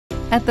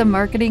At the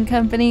Marketing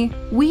Company,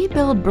 we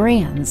build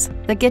brands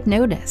that get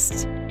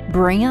noticed,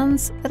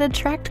 brands that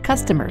attract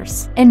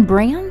customers, and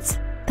brands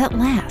that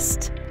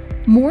last.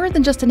 More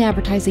than just an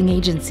advertising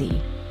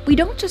agency, we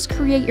don't just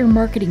create your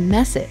marketing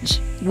message,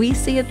 we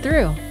see it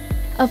through.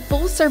 A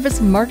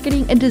full-service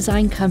marketing and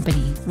design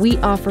company, we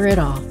offer it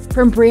all.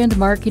 From brand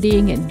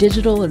marketing and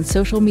digital and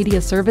social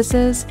media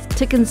services,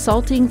 to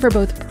consulting for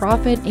both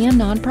profit and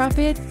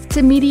nonprofit,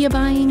 to media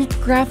buying,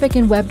 graphic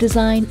and web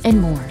design,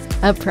 and more.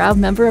 A proud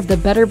member of the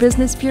Better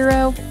Business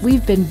Bureau,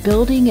 we've been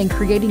building and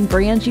creating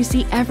brands you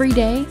see every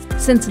day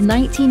since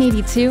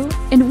 1982,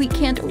 and we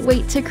can't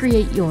wait to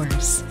create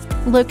yours.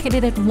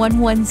 Located at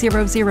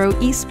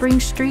 1100 East Spring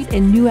Street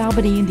in New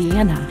Albany,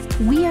 Indiana,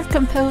 we are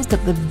composed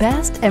of the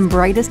best and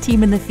brightest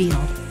team in the field.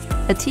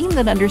 A team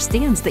that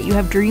understands that you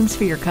have dreams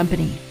for your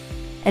company.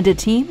 And a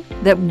team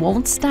that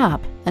won't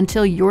stop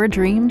until your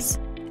dreams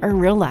are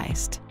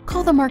realized.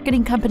 Call the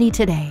Marketing Company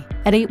today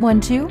at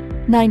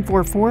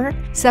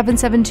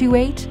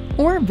 812-944-7728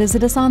 or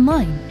visit us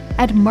online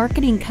at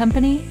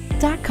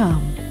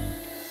marketingcompany.com.